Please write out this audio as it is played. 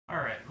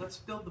Alright, let's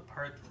build the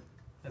part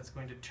that's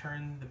going to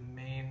turn the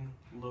main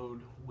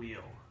load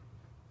wheel.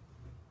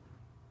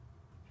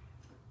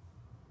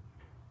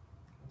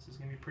 This is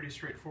going to be a pretty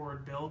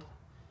straightforward build.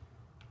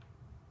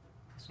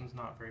 This one's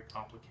not very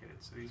complicated.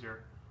 So these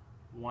are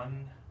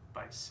 1x6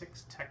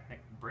 TECHNIC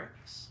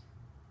bricks,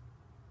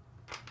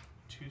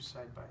 2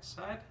 side by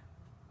side,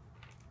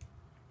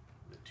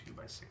 with a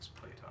 2x6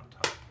 plate on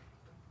top.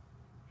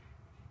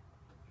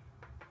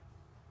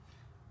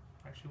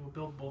 Actually, we'll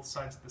build both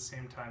sides at the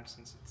same time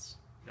since it's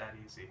that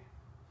easy.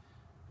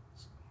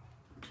 So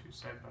 2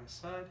 side by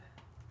side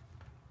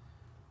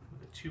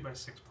with a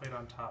 2x6 plate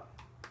on top.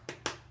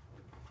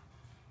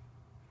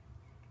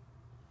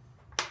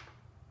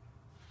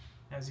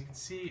 Now, as you can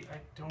see, I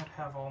don't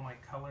have all my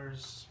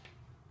colors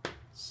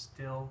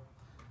still.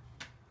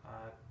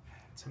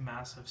 It's a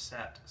massive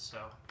set, so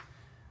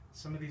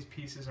some of these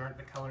pieces aren't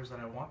the colors that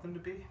I want them to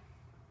be.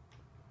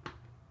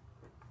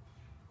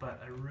 But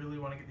I really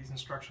want to get these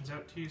instructions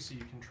out to you so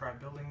you can try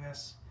building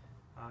this.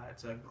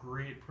 It's a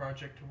great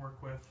project to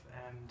work with,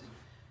 and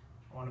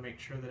I want to make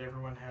sure that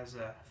everyone has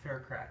a fair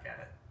crack at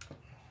it.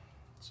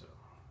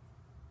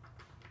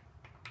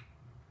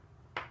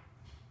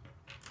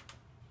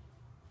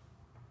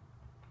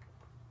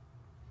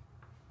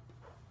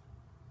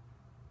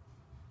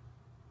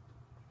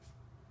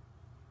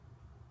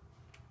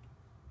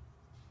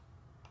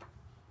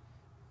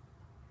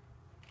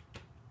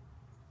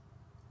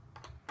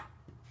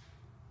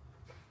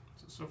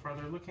 So far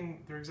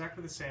they're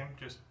exactly the same,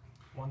 just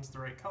one's the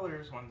right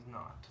colors, one's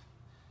not.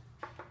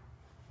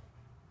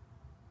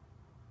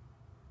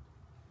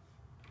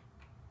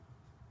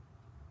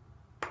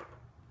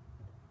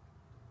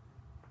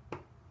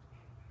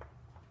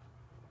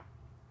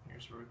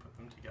 Here's where we put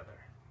them together.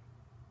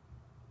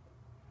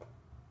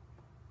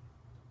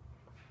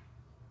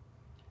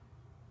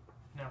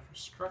 Now for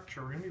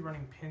structure, we're going to be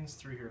running pins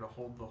through here to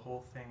hold the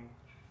whole thing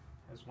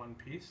as one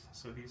piece.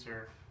 So these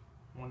are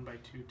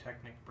 1x2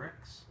 TECHNIC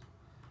bricks.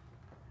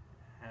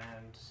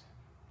 And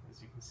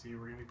as you can see,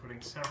 we're going to be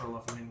putting several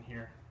of them in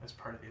here as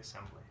part of the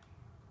assembly.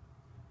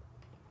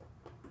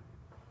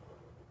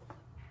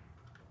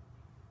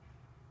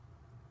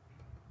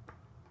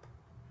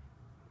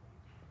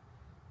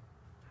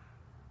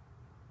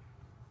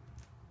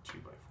 Two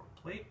by 4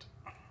 plate.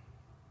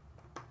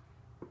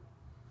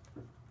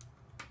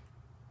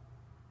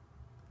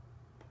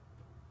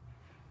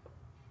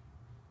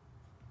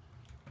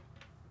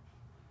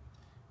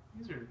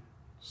 These are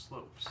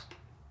slopes.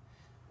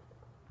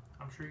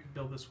 I'm sure you could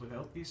build this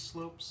without these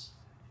slopes.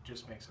 It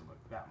just makes it look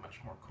that much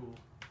more cool.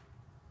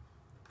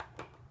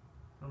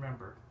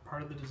 Remember,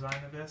 part of the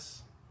design of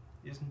this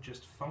isn't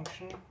just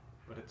function,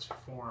 but it's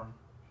form.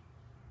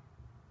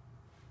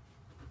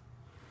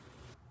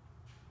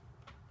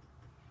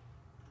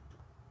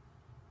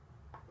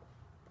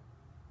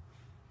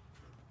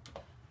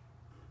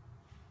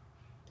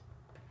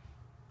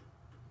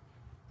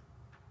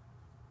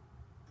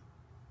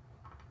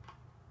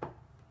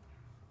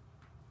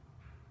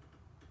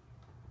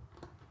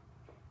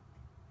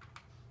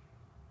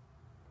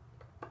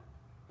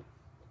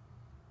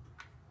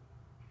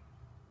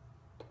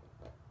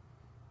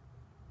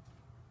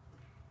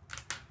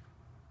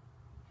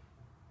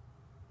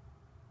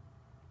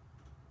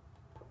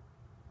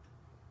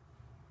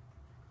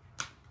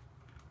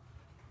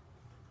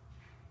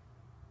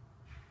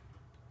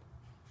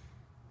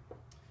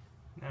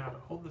 Now to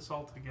hold this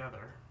all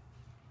together,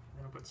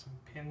 I'm going to put some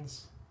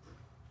pins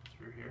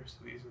through here. So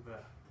these are the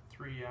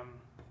 3M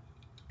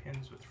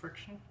pins with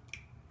friction.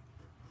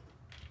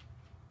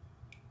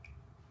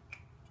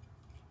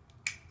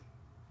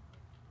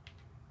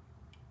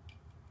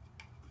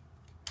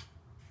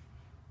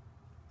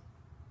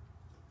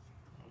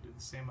 We'll do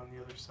the same on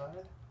the other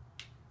side.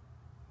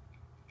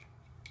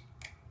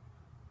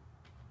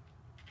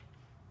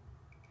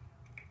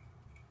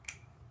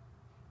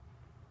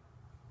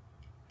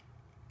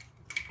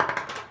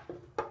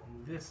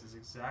 This is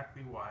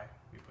exactly why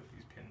we put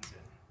these pins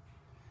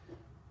in.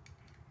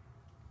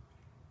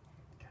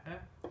 Okay.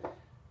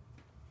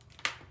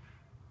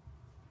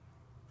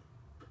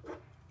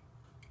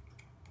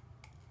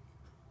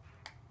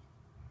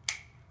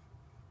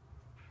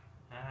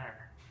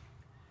 There.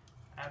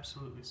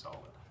 Absolutely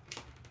solid.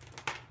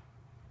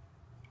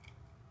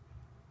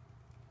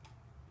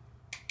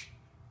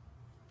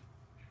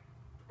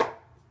 Okay.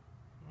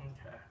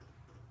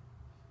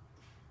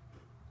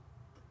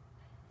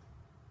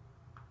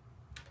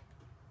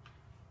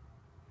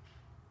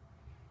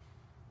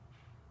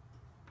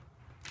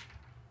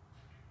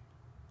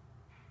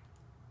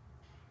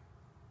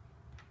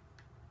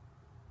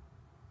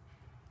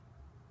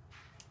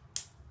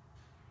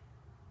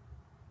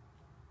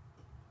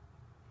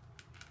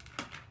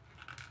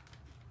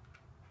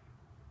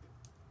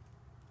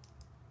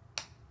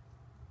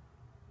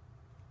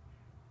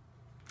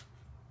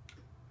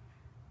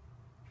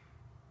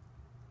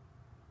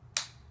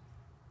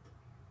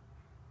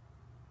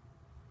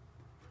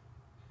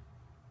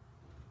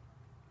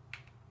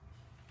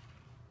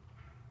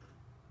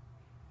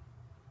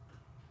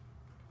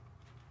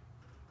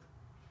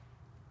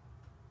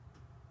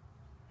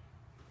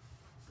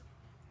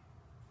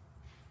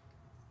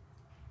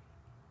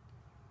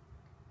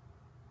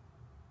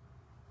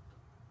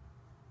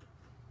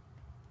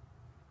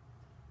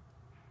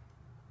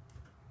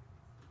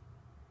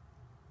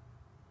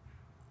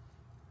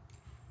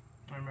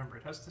 remember,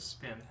 it has to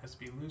spin. It has to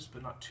be loose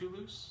but not too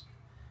loose,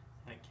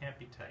 and it can't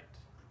be tight.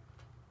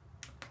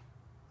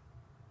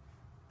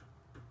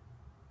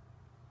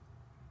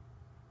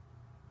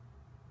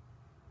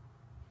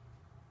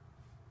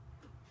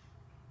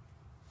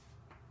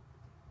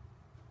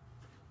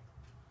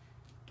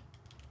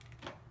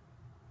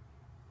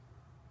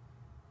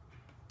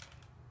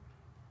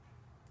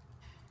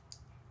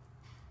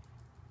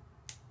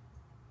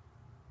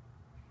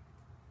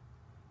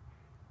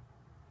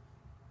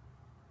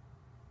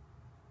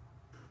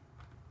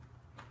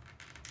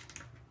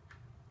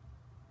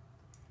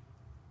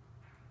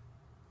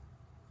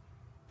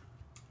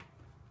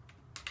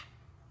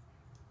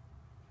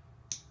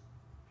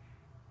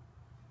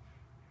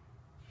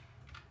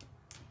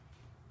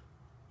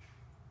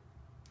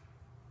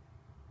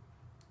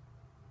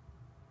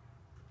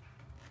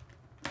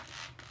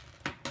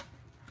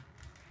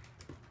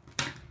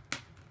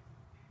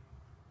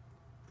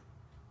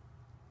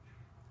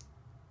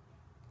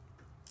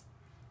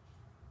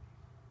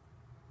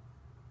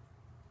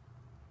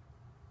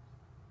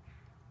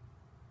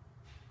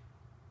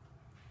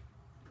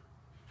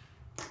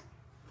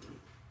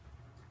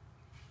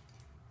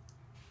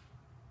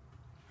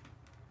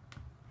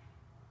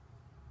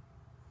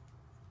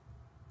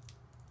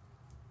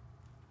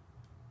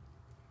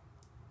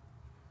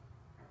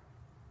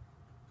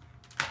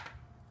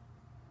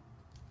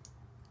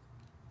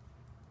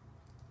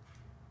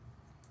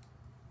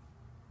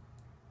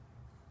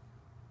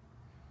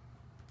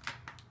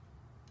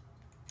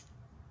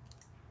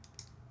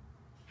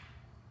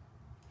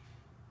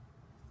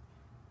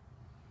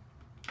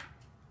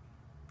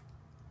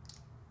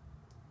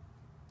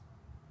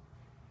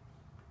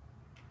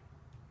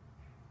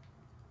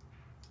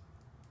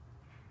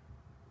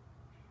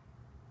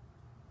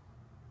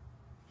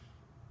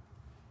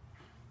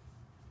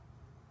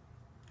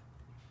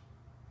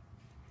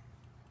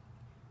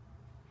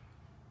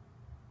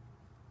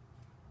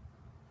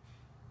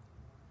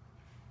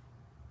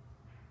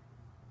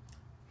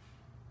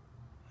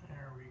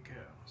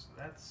 So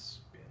that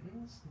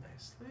spins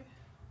nicely.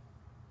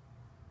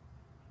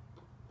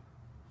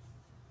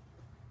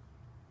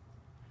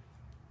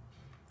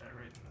 Put that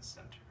right in the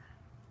center.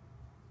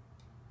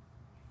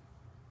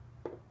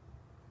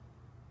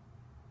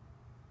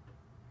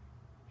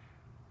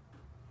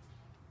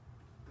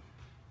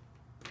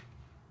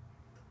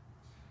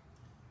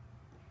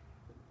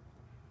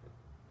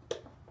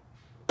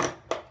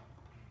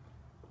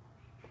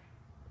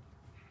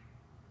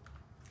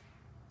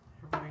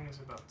 Everything is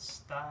about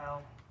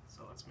style.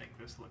 So let's make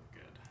this look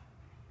good.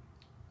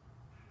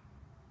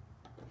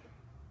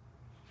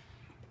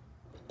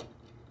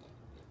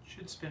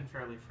 Should spin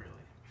fairly freely.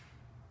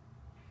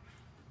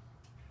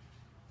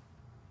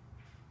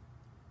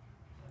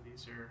 Now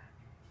these are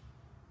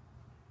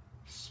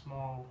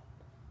small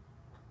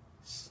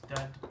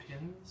stud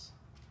pins.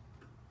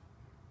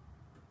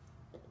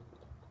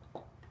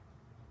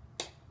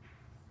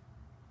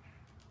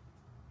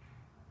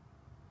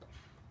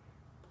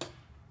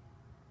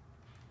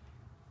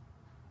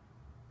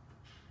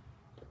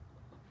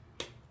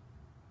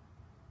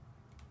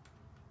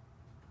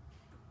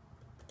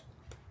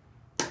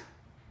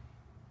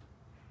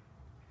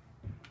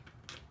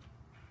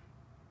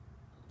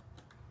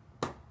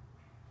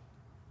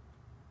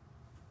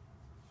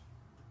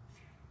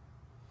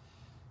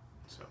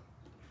 So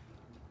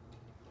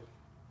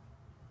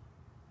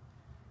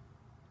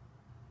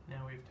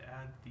now we have to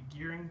add the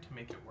gearing to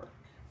make it work.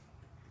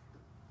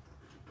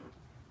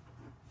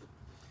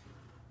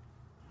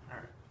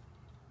 Alright,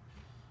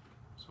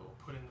 so we'll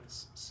put in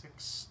this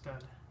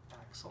 6-stud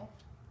axle.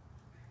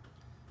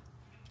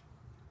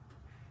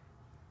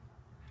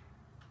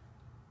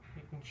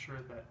 Making sure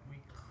that we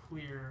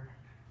clear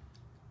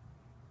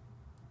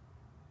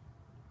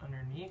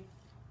underneath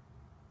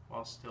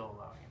while still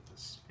allowing it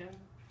to spin,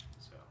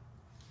 so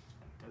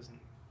it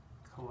doesn't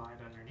collide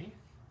underneath.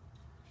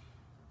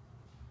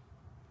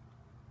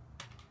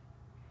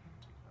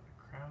 Take out a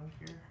crown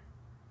here.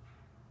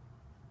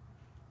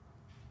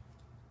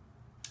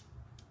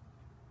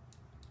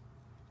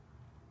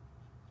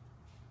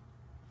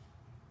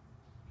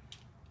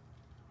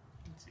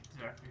 That's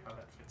exactly how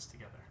that fits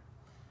together.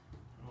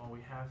 And while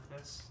we have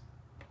this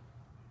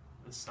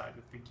side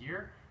with the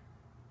gear,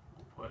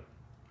 we'll put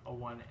a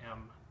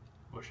 1M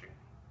bushing,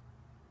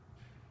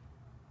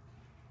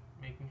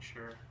 making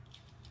sure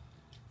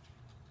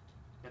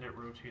that it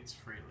rotates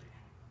freely.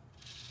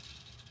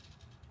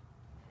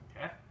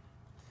 Okay?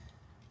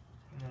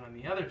 And then on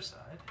the other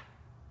side,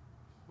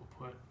 we'll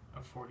put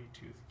a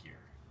 40-tooth gear.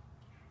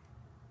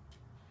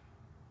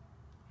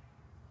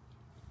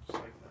 Just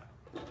like that.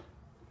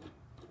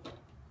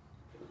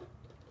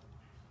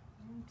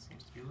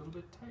 Seems to be a little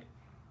bit tight.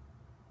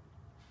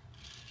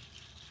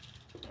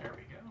 There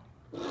we go.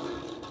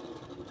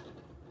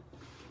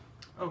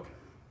 Okay.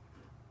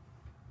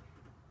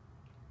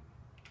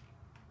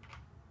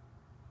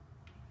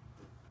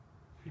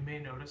 You may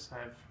notice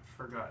I've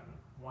forgotten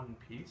one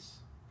piece,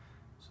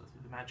 so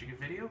through the magic of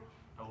video,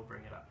 I will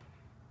bring it up.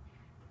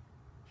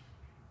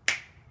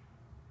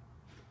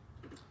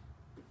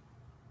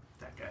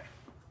 That guy.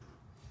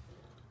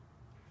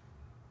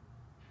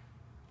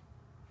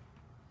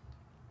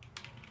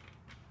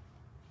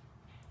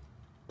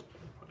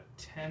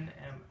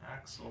 10M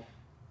axle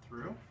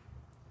through.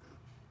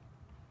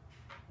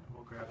 And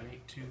we'll grab an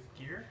 8-tooth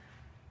gear.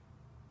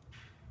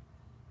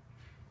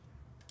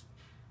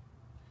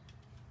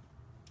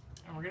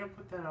 And we're going to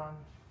put that on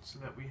so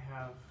that we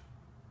have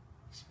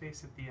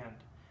space at the end.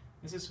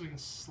 This is so we can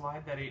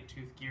slide that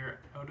 8-tooth gear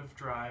out of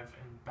drive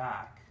and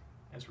back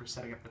as we're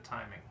setting up the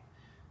timing.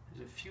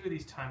 There's a few of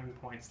these timing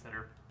points that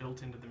are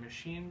built into the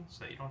machine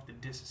so that you don't have to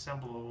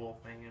disassemble the whole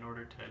thing in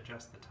order to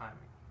adjust the timing.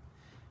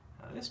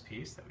 Now this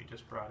piece that we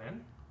just brought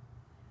in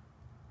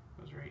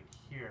goes right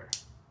here.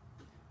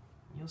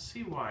 And you'll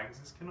see why, because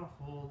it's going to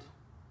hold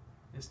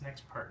this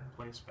next part in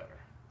place better.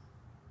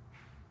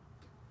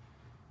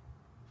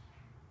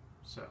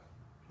 So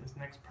this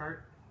next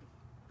part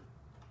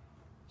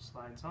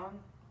slides on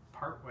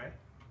part way.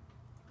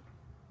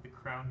 The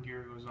crown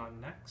gear goes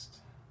on next.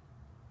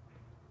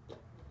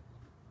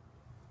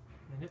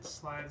 And it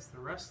slides the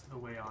rest of the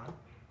way on,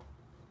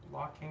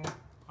 locking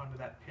onto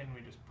that pin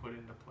we just put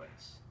into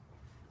place.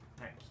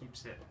 And that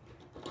keeps it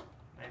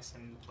nice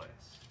and in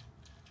place.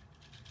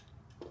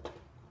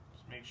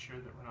 Just make sure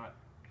that we're not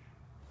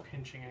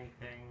pinching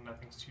anything,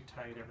 nothing's too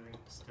tight, everything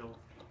still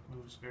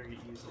moves very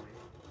easily.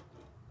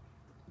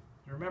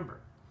 Remember,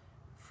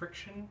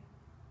 friction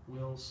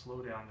will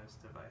slow down this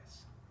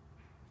device.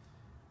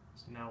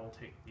 So now we'll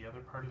take the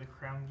other part of the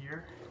crown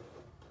gear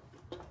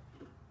and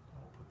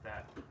we'll put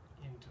that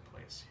into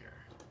place here.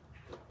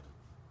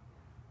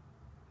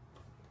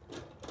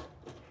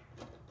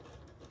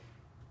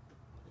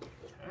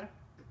 Okay,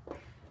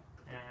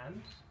 and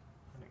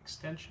an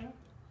extension,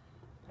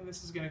 and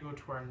this is going to go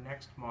to our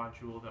next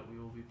module that we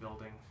will be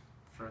building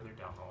further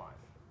down the line.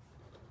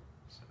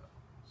 So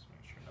just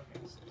make sure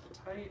nothing's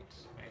tight,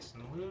 nice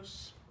and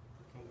loose,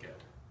 looking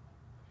good.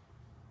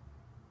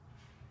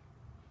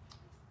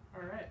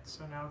 Alright,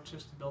 so now it's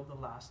just to build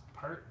the last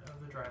part of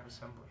the drive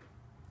assembly.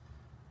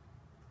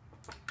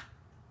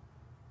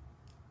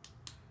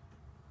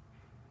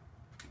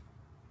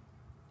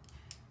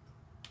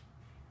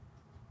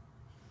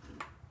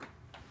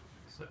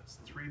 So it's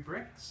 3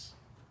 bricks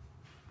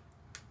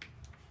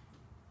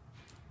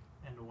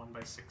and a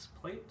 1x6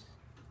 plate,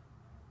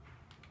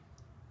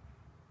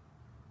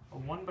 a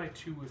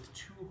 1x2 with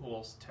 2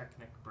 holes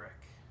TECHNIC brick,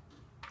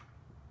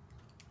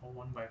 a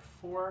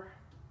 1x4,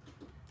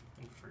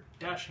 and for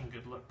dashing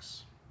good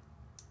looks,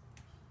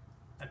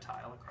 a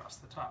tile across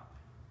the top.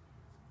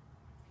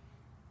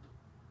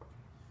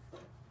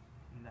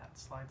 And that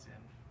slides in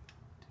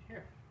to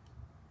here.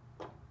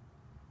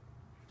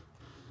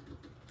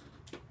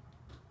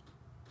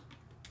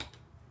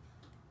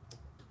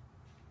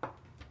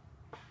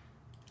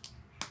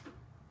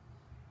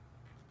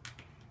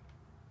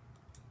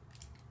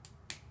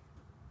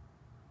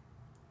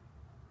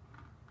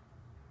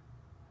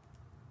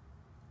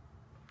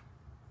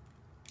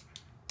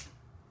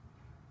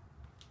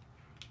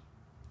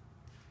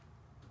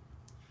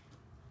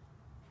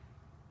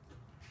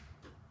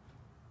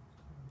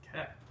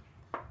 Okay,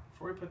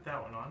 before we put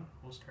that one on,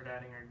 we'll start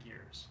adding our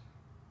gears.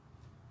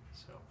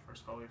 So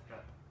first of all, we've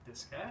got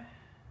this guy.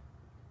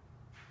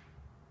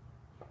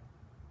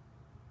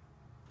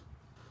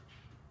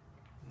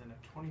 And then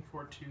a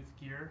 24-tooth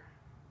gear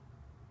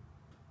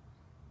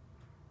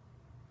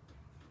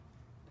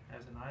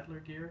as an idler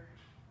gear.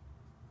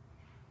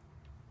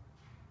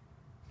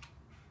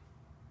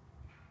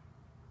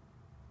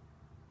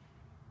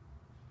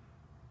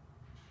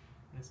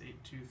 And this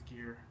 8-tooth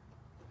gear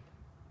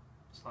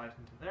slides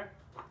into there,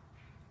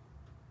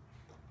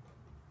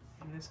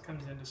 and this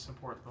comes in to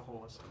support the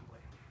whole assembly.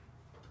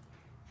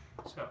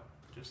 So,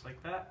 just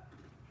like that,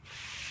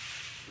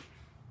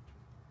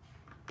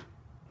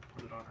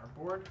 put it on our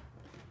board,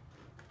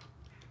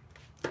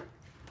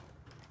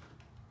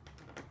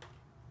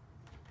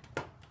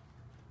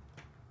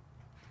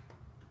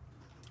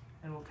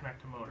 and we'll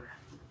connect a motor.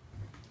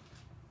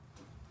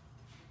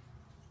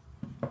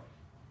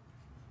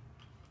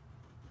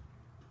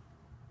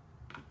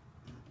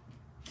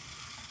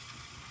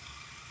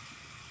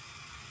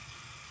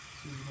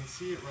 So as you can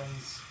see, it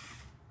runs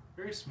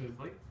very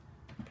smoothly.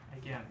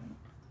 Again,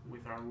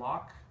 with our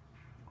lock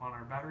on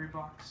our battery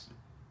box,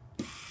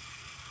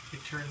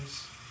 it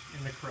turns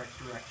in the correct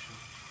direction.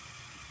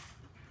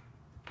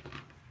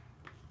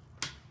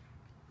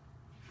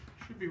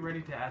 Should be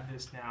ready to add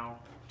this now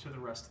to the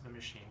rest of the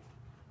machine.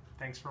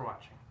 Thanks for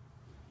watching.